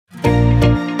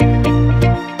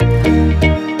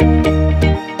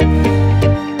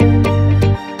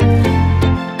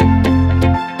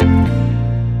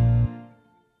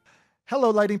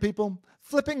Hello, lighting people.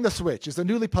 Flipping the Switch is a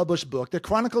newly published book that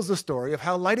chronicles the story of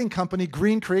how lighting company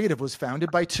Green Creative was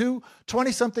founded by two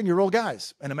 20-something-year-old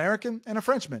guys, an American and a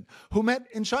Frenchman, who met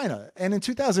in China. And in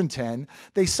 2010,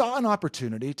 they saw an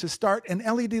opportunity to start an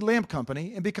LED lamp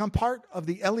company and become part of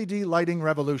the LED lighting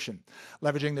revolution.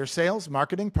 Leveraging their sales,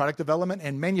 marketing, product development,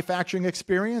 and manufacturing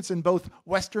experience in both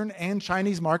Western and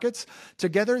Chinese markets,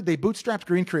 together they bootstrapped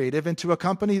Green Creative into a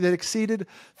company that exceeded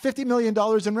 $50 million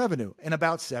in revenue in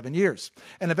about 7 years,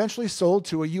 and eventually sold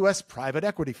to a U.S. private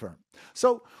equity firm.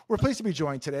 So we're pleased to be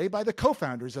joined today by the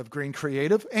co-founders of Green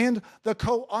Creative and the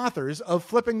co-authors of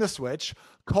Flipping the Switch,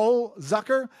 Cole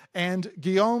Zucker and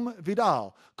Guillaume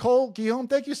Vidal. Cole, Guillaume,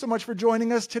 thank you so much for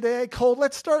joining us today. Cole,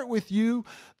 let's start with you.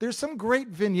 There's some great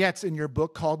vignettes in your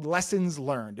book called Lessons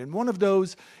Learned, and one of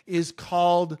those is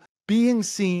called Being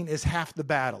Seen is Half the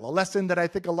Battle, a lesson that I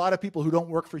think a lot of people who don't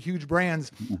work for huge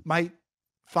brands might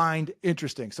find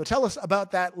interesting. So tell us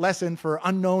about that lesson for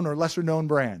unknown or lesser known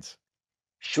brands.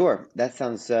 Sure, that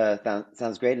sounds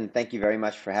great, and thank you very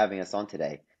much for having us on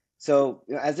today. So,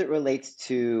 as it relates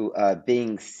to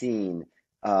being seen,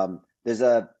 there's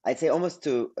I'd say almost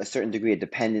to a certain degree, a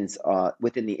dependence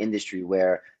within the industry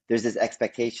where there's this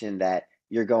expectation that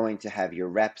you're going to have your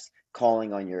reps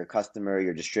calling on your customer,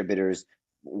 your distributors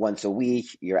once a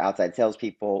week, your outside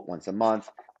salespeople once a month.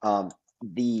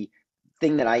 The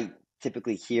thing that I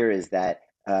typically hear is that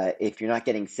if you're not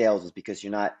getting sales, it's because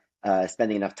you're not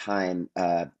spending enough time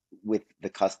with the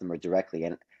customer directly.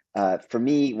 And for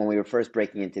me, when we were first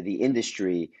breaking into the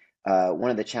industry, one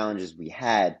of the challenges we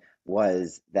had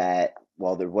was that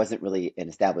while there wasn't really an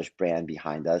established brand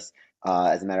behind us,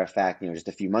 as a matter of fact, just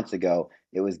a few months ago,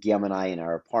 it was Guillaume and I in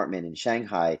our apartment in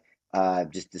Shanghai,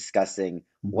 just discussing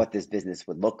what this business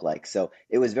would look like. So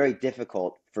it was very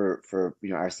difficult for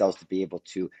ourselves to be able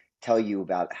to tell you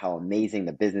about how amazing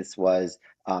the business was,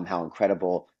 how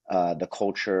incredible the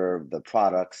culture, the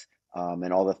products,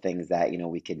 and all the things that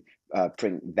we could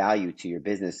bring value to your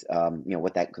business.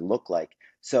 What that could look like.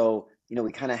 So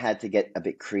we kind of had to get a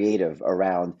bit creative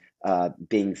around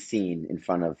being seen in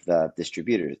front of the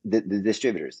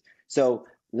distributors. So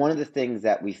one of the things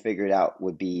that we figured out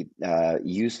would be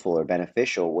useful or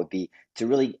beneficial would be to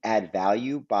really add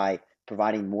value by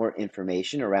providing more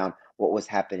information around what was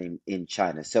happening in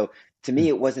China. So to me,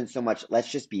 it wasn't so much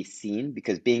let's just be seen,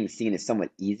 because being seen is somewhat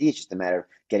easy. It's just a matter of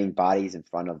getting bodies in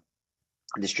front of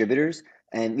distributors.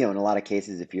 And in a lot of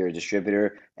cases, if you're a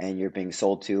distributor and you're being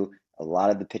sold to, a lot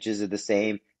of the pitches are the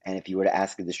same. And if you were to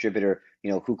ask a distributor,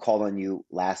 who called on you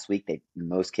last week, they in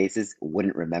most cases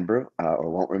wouldn't remember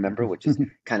or won't remember, which is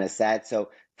kind of sad.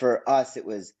 So for us, it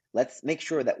was let's make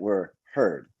sure that we're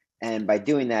heard. And by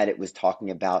doing that, it was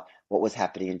talking about what was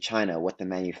happening in China, what the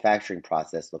manufacturing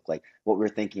process looked like, what we were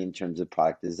thinking in terms of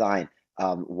product design,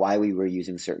 why we were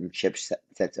using certain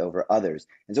chipsets over others.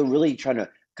 And so really trying to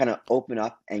kind of open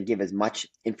up and give as much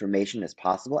information as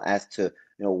possible as to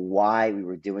why we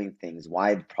were doing things,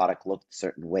 why the product looked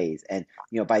certain ways. And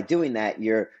by doing that,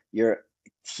 you're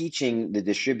teaching the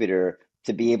distributor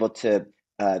to be able to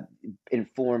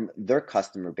inform their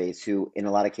customer base, who in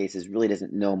a lot of cases really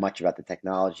doesn't know much about the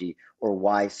technology or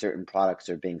why certain products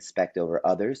are being spec'd over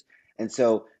others. And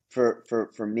so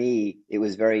for me, it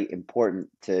was very important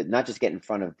to not just get in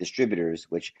front of distributors,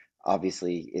 which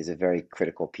obviously is a very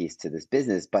critical piece to this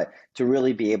business, but to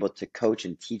really be able to coach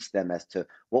and teach them as to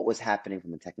what was happening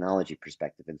from a technology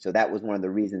perspective. And so that was one of the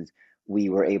reasons we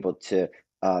were able to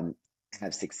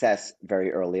have success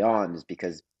very early on, is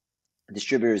because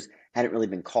distributors hadn't really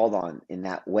been called on in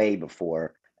that way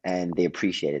before, and they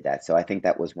appreciated that. So I think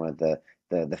that was one of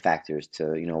the factors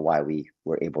to why we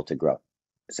were able to grow.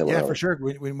 So yeah, for sure.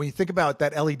 When we think about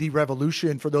that LED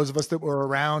revolution, for those of us that were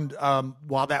around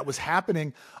while that was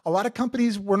happening, a lot of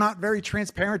companies were not very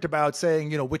transparent about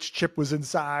saying, which chip was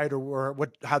inside or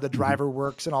how the driver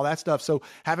works and all that stuff. So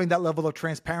having that level of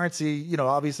transparency,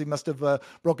 obviously must have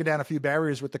broken down a few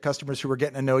barriers with the customers who were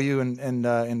getting to know you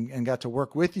and got to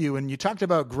work with you. And you talked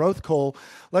about growth, Cole.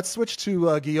 Let's switch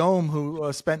to Guillaume,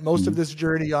 who spent most of this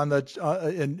journey on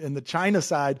in the China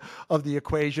side of the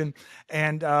equation.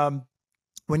 And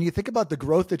when you think about the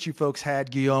growth that you folks had,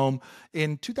 Guillaume,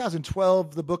 in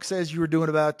 2012, the book says you were doing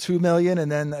about 2 million, and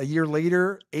then a year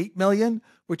later, 8 million,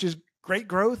 which is great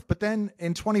growth. But then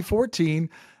in 2014,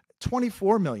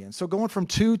 24 million. So going from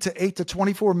 2 to 8 to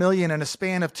 24 million in a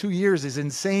span of 2 years is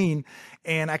insane.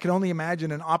 And I can only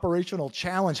imagine an operational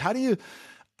challenge. How do you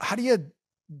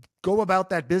go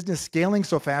about that business scaling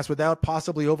so fast without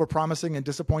possibly overpromising and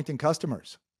disappointing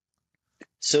customers?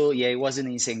 So yeah, it was an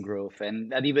insane growth,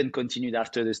 and that even continued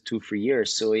after those 2-3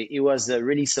 years. So it was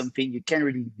really something you can't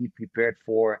really be prepared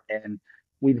for, and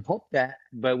we'd hoped that,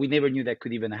 but we never knew that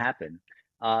could even happen.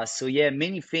 So yeah,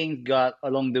 many things got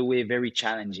along the way very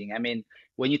challenging. I mean,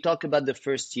 when you talk about the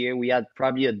first year, we had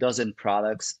probably a dozen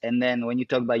products, and then when you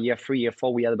talk about year three, year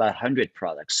four, we had about 100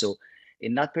 products. So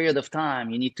in that period of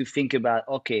time, you need to think about,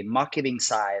 okay, marketing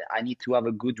side, I need to have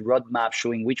a good roadmap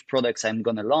showing which products I'm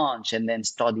going to launch, and then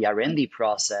start the R&D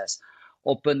process,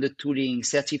 open the tooling,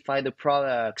 certify the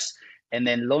products, and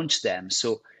then launch them.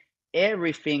 So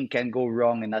everything can go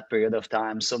wrong in that period of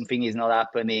time. Something is not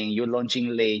happening. You're launching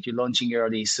late. You're launching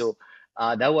early. So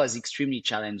that was extremely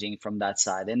challenging from that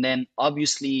side. And then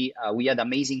obviously we had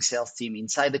amazing sales team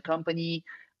inside the company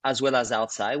as well as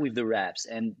outside with the reps.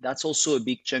 And that's also a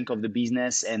big chunk of the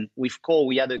business. And with Cole,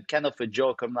 we had a kind of a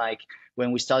joke. I'm like,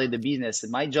 when we started the business,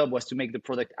 my job was to make the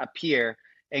product appear,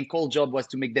 and Cole's job was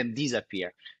to make them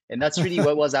disappear. And that's really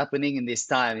what was happening in this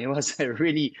time. It was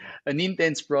really an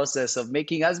intense process of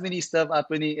making as many stuff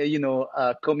happening,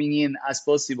 coming in as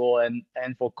possible, and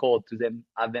for Cole to them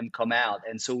have them come out.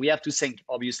 And so we have to thank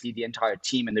obviously the entire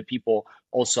team and the people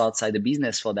also outside the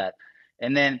business for that.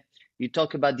 And then you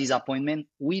talk about disappointment.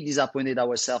 We disappointed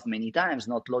ourselves many times,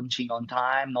 not launching on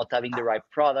time, not having the right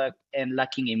product, and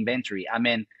lacking inventory. I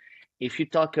mean, if you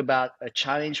talk about a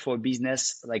challenge for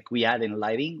business like we had in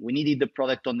lighting, we needed the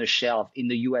product on the shelf in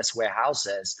the US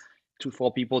warehouses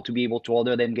for people to be able to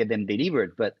order them, get them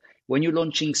delivered. But when you're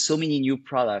launching so many new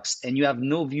products and you have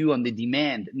no view on the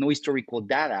demand, no historical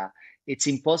data, it's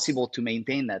impossible to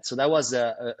maintain that. So that was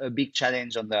a big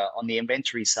challenge on the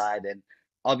inventory side. And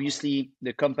obviously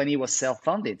the company was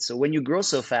self-funded. So when you grow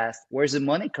so fast, where's the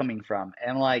money coming from?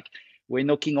 And like, we're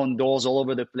knocking on doors all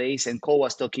over the place. And Cole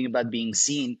was talking about being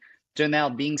seen. Turned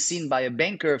out being seen by a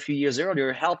banker a few years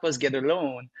earlier helped us get a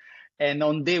loan. And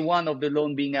on day one of the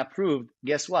loan being approved,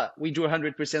 guess what? We drew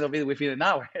 100% of it within an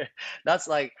hour. That's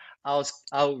like how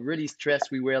really stressed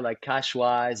we were, like cash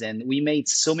wise. And we made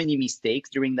so many mistakes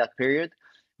during that period.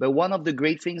 But one of the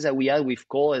great things that we had with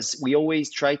Cole is we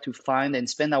always try to find and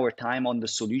spend our time on the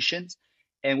solutions.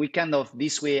 And we kind of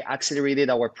this way accelerated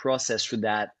our process through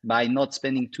that by not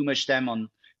spending too much time on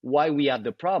why we had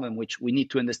the problem, which we need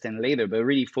to understand later, but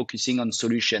really focusing on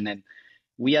solution. And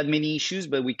we had many issues,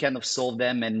 but we kind of solved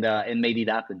them and made it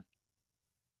happen.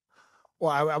 Well,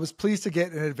 I was pleased to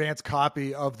get an advanced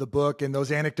copy of the book, and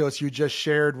those anecdotes you just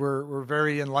shared were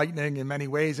very enlightening in many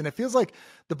ways. And it feels like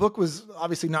the book was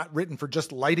obviously not written for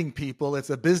just lighting people. It's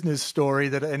a business story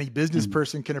that any business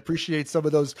person can appreciate some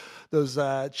of those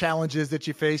challenges that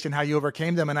you faced and how you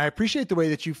overcame them. And I appreciate the way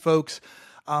that you folks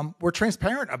were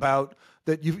transparent about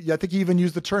that. I think you even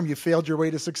used the term, you failed your way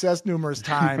to success numerous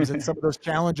times, and some of those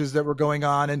challenges that were going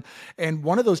on. And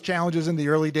one of those challenges in the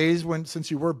early days, since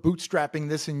you were bootstrapping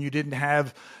this and you didn't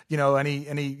have, any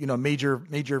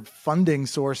major funding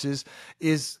sources,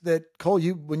 is that Cole,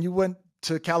 when you went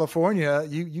to California,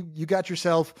 you got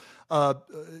yourself,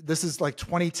 this is like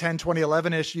 2010,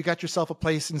 2011-ish. You got yourself a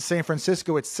place in San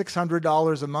Francisco. It's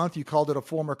 $600 a month. You called it a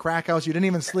former crack house. You didn't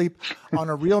even sleep on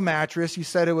a real mattress. You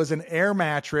said it was an air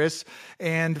mattress.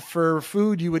 And for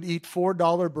food, you would eat $4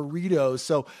 burritos.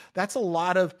 So that's a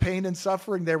lot of pain and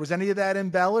suffering there. Was any of that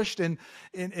embellished? And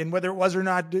whether it was or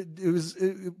not,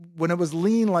 when it was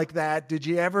lean like that, did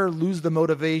you ever lose the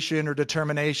motivation or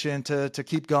determination to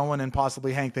keep going and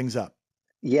possibly hang things up?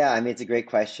 Yeah, I mean, it's a great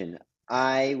question.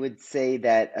 I would say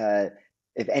that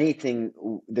if anything,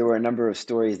 there were a number of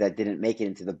stories that didn't make it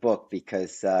into the book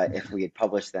because if we had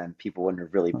published them, people wouldn't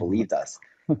have really believed us.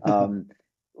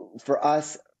 For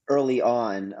us, early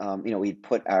on, we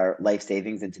put our life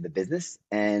savings into the business,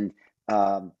 and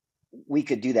we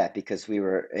could do that because we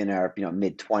were in our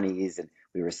mid-20s, and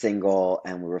we were single,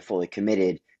 and we were fully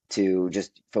committed to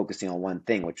just focusing on one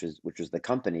thing, which was the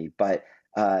company. But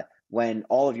when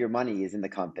all of your money is in the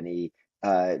company,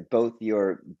 both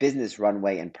your business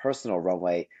runway and personal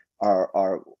runway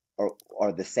are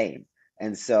the same.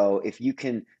 And so if you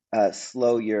can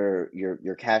slow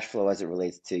your cash flow as it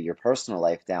relates to your personal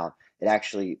life down, it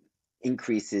actually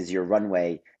increases your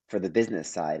runway for the business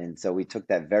side. And so we took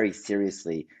that very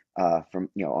seriously from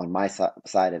on my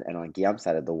side and on Guillaume's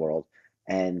side of the world.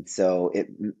 And so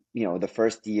the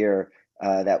first year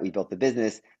that we built the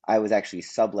business, I was actually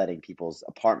subletting people's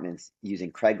apartments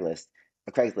using Craigslist,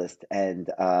 and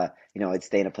I'd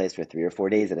stay in a place for 3 or 4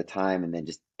 days at a time, and then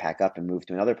just pack up and move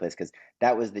to another place because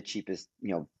that was the cheapest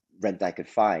rent I could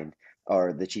find,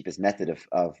 or the cheapest method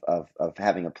of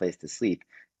having a place to sleep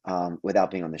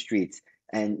without being on the streets.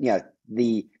 And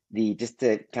the just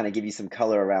to kind of give you some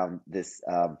color around this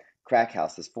crack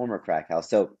house, this former crack house.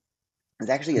 So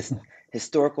it's actually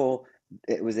historical.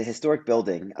 It was a historic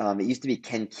building. It used to be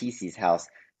Ken Kesey's house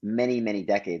many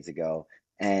decades ago,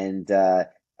 and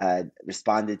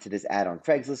responded to this ad on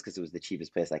Craigslist because it was the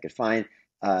cheapest place I could find.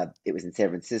 It was in San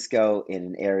Francisco, in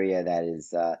an area that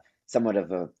is somewhat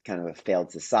of a kind of a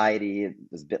failed society. It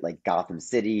was a bit like Gotham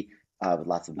City, with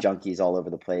lots of junkies all over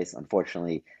the place.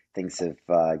 Unfortunately, things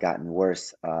have gotten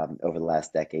worse over the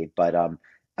last decade. But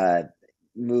uh,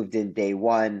 moved in day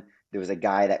one. There was a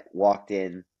guy that walked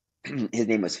in. His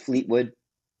name was Fleetwood.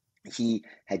 He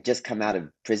had just come out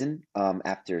of prison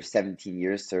after 17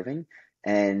 years serving,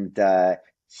 and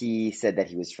he said that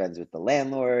he was friends with the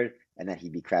landlord and that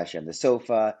he'd be crashing on the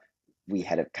sofa. We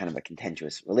had a kind of a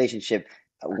contentious relationship.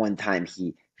 One time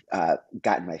he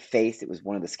got in my face. It was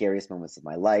one of the scariest moments of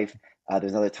my life.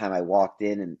 There's another time I walked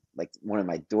in and like one of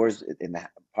my doors in the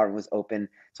apartment was open.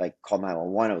 So I called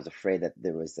 911. I was afraid that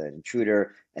there was an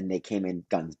intruder and they came in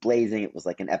guns blazing. It was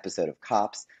like an episode of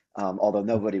Cops, although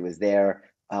nobody was there.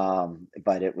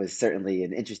 But it was certainly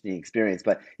an interesting experience.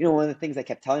 But, one of the things I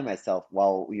kept telling myself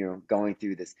while, going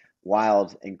through this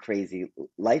wild and crazy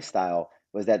lifestyle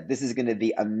was that this is going to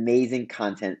be amazing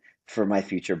content for my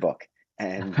future book.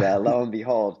 And lo and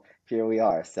behold, here we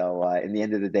are. So in the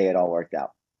end of the day, it all worked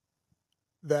out.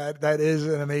 That is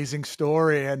an amazing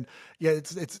story, and yeah,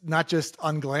 it's not just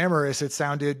unglamorous. It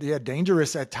sounded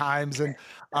dangerous at times, and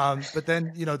but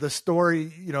then the story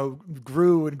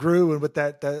grew and grew, and with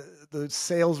that the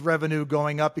sales revenue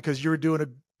going up because you were doing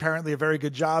apparently a very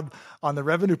good job on the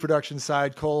revenue production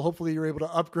side, Cole. Hopefully you're able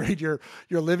to upgrade your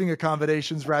living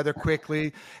accommodations rather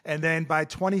quickly. And then by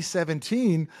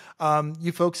 2017,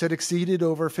 you folks had exceeded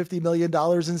over $50 million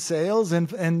in sales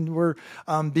and were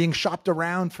being shopped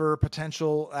around for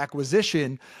potential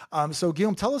acquisition. So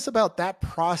Guillaume, tell us about that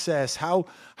process. How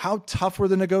tough were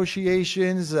the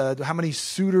negotiations? How many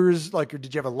suitors, or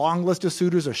did you have a long list of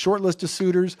suitors, a short list of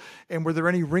suitors? And were there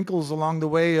any wrinkles along the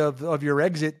way of your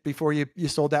exit before you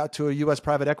sold out to a U.S.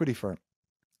 private equity firm?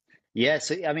 Yeah,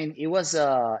 so I mean, it was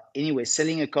anyway,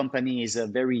 selling a company is a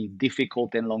very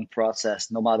difficult and long process.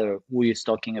 No matter who is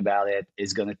talking about it,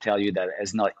 is going to tell you that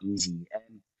it's not easy.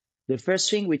 And the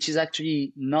first thing, which is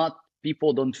actually not,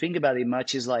 people don't think about it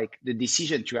much, is like the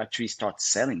decision to actually start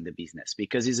selling the business,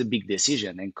 because it's a big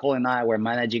decision. And Cole and I were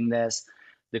managing this.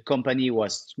 The company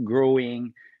was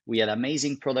growing. We had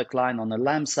amazing product line on the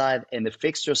lamp side and the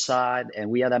fixture side, and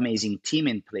we had amazing team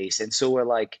in place. And so we're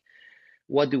like,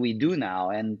 what do we do now?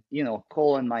 And,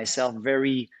 Cole and myself,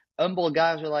 very humble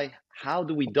guys, were like, how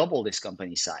do we double this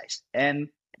company size? And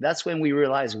that's when we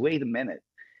realized, wait a minute,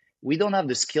 we don't have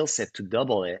the skill set to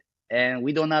double it, and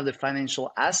we don't have the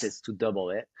financial assets to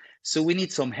double it. So we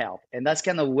need some help. And that's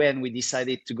kind of when we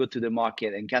decided to go to the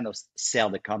market and kind of sell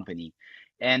the company.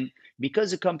 And because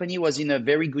the company was in a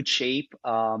very good shape,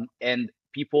 and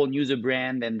people knew the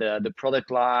brand and the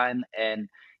product line, and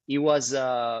it was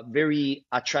very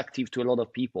attractive to a lot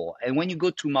of people. And when you go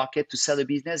to market to sell a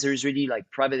business, there is really like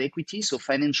private equity, so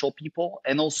financial people,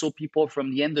 and also people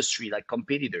from the industry, like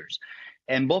competitors.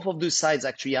 And both of those sides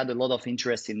actually had a lot of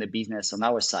interest in the business on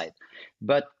our side.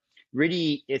 But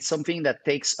really, it's something that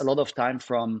takes a lot of time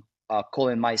from Cole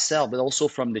and myself, but also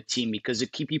from the team, because the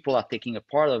key people are taking a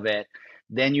part of it.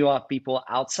 Then you have people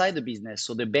outside the business.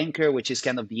 So the banker, which is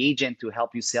kind of the agent to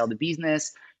help you sell the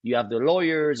business. You have the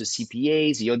lawyers, the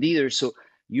CPAs, the auditors. So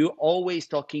you're always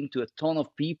talking to a ton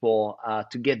of people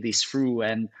to get this through.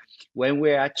 And when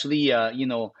we're actually,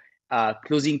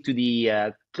 closing to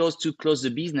the close the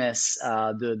business,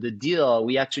 the deal,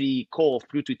 we actually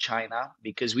flew to China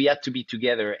because we had to be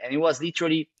together, and it was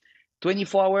literally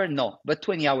 24 hours, no, but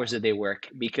 20 hours a day work,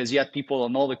 because you had people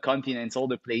on all the continents, all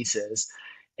the places.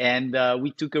 And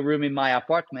we took a room in my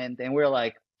apartment, and we were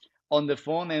like on the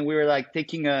phone, and we were like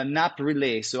taking a nap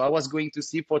relay. So I was going to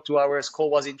sleep for 2 hours. Cole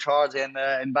was in charge,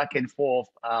 and back and forth.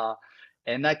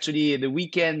 And actually, the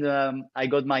weekend, I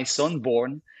got my son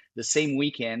born the same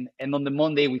weekend. And on the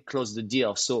Monday, we closed the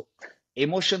deal. So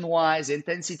emotion-wise,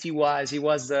 intensity-wise, it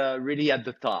was really at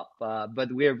the top.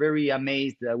 But we're very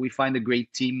amazed. We find a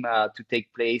great team to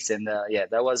take place. And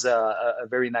that was a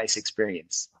very nice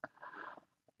experience.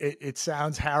 It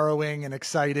sounds harrowing and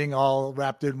exciting, all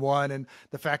wrapped in one. And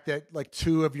the fact that like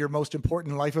two of your most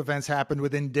important life events happened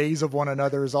within days of one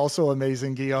another is also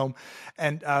amazing, Guillaume.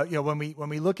 And when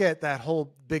we look at that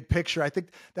whole big picture, I think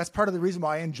that's part of the reason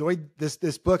why I enjoyed this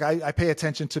book. I pay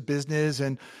attention to business,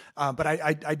 and but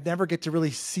I never get to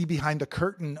really see behind the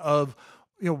curtain of,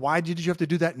 why did you have to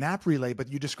do that nap relay?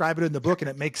 But you describe it in the book, and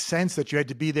it makes sense that you had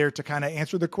to be there to kind of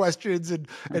answer the questions and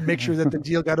make sure that the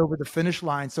deal got over the finish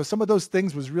line. So some of those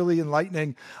things was really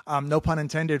enlightening, no pun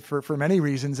intended, for many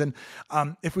reasons. And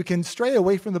if we can stray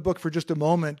away from the book for just a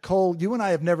moment, Cole, you and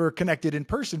I have never connected in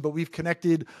person, but we've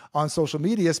connected on social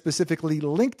media, specifically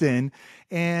LinkedIn.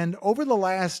 And over the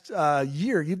last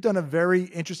year, you've done a very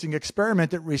interesting experiment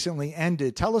that recently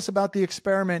ended. Tell us about the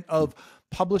experiment of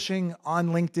publishing on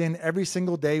LinkedIn every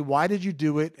single day. Why did you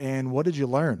do it, and what did you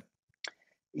learn?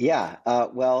 Yeah,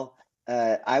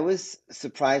 I was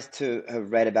surprised to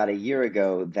have read about a year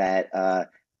ago that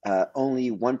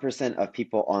only 1% of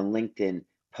people on LinkedIn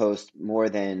post more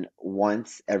than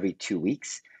once every 2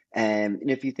 weeks. And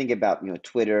if you think about,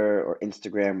 Twitter or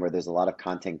Instagram, where there's a lot of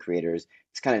content creators,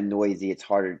 it's kind of noisy. It's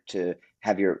harder to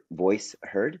have your voice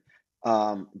heard.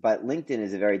 But LinkedIn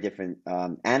is a very different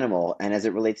animal. And as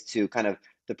it relates to kind of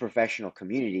the professional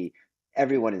community,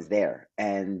 everyone is there.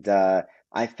 And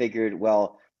I figured,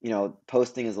 well,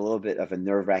 posting is a little bit of a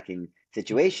nerve-wracking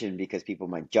situation because people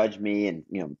might judge me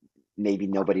and, maybe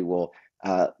nobody will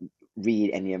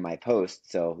read any of my posts.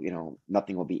 So,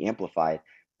 nothing will be amplified.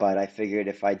 But I figured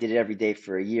if I did it every day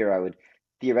for a year, I would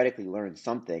theoretically learn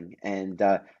something. And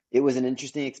it was an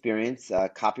interesting experience.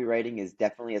 Copywriting is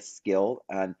definitely a skill,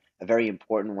 and a very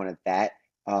important one at that.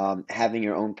 Having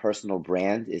your own personal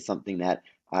brand is something that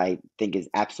I think is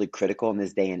absolutely critical in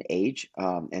this day and age.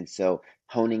 And so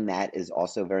honing that is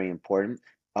also very important.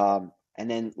 And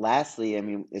then lastly, I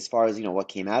mean, as far as, what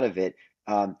came out of it,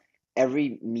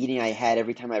 every meeting I had,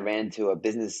 every time I ran into a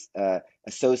business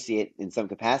associate in some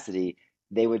capacity,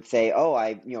 they would say, "Oh,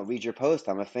 I read your post.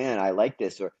 I'm a fan. I like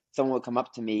this." Or someone would come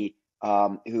up to me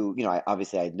who,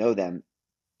 obviously I know them,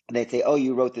 and they'd say, "Oh,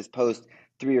 you wrote this post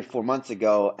 3 or 4 months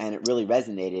ago, and it really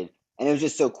resonated." And it was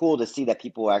just so cool to see that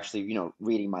people were actually,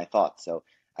 reading my thoughts. So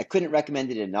I couldn't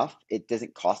recommend it enough. It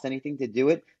doesn't cost anything to do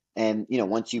it. And,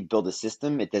 once you build a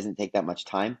system, it doesn't take that much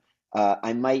time.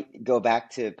 I might go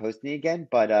back to posting again,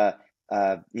 but,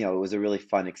 it was a really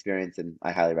fun experience and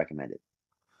I highly recommend it.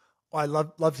 Well, I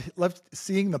loved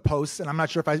seeing the posts, and I'm not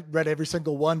sure if I read every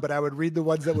single one, but I would read the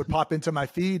ones that would pop into my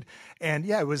feed. And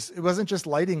yeah, it wasn't just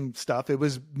lighting stuff; it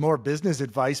was more business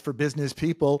advice for business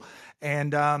people,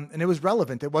 and it was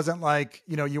relevant. It wasn't like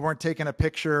you weren't taking a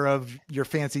picture of your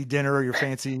fancy dinner or your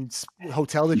fancy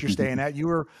hotel that you're staying at. You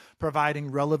were providing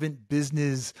relevant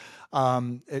business,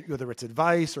 whether it's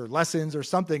advice or lessons or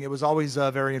something. It was always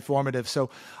very informative. So,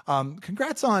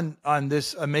 congrats on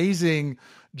this amazing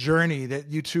journey that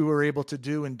you two are able to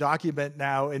do and document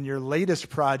now in your latest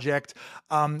project.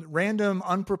 Random,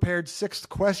 unprepared sixth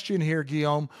question here,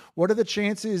 Guillaume. What are the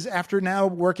chances after now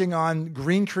working on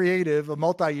Green Creative, a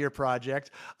multi-year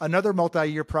project, another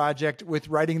multi-year project with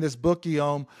writing this book,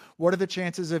 Guillaume? What are the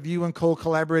chances of you and Cole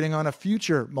collaborating on a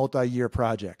future multi-year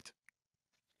project?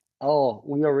 Oh,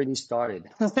 we already started.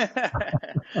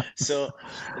 So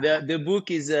the book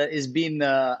is been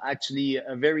actually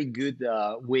a very good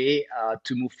way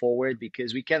to move forward,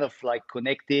 because we kind of like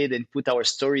connected and put our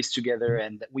stories together,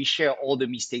 and we share all the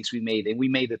mistakes we made, and we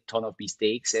made a ton of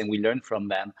mistakes and we learned from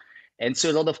them. And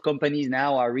so a lot of companies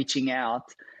now are reaching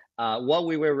out while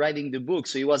we were writing the book.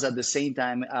 So it was at the same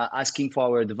time asking for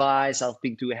our advice,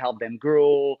 helping to help them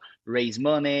grow, raise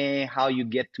money, how you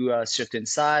get to a certain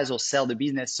size or sell the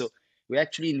business. So we're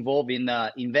actually involved in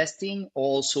investing,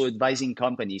 also advising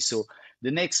companies. So the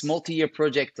next multi-year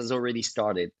project has already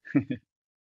started.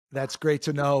 That's great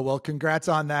to know. Well, congrats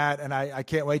on that. And I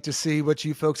can't wait to see what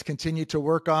you folks continue to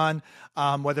work on,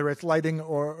 whether it's lighting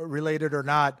or related or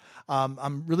not.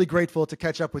 I'm really grateful to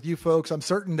catch up with you folks. I'm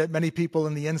certain that many people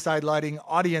in the Inside Lighting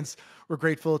audience were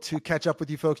grateful to catch up with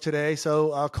you folks today.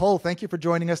 So Cole, thank you for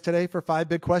joining us today for 5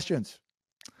 Big Questions.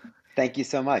 Thank you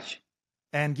so much.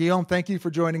 And Guillaume, thank you for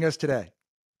joining us today.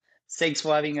 Thanks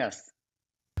for having us.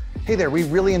 Hey there, we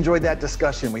really enjoyed that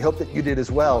discussion. We hope that you did as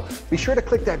well. Be sure to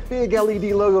click that big LED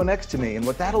logo next to me, and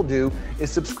what that'll do is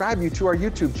subscribe you to our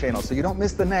YouTube channel so you don't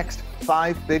miss the next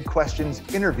 5 Big Questions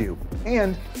interview.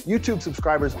 And YouTube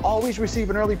subscribers always receive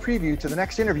an early preview to the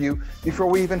next interview before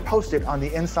we even post it on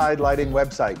the Inside Lighting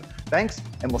website. Thanks,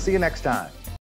 and we'll see you next time.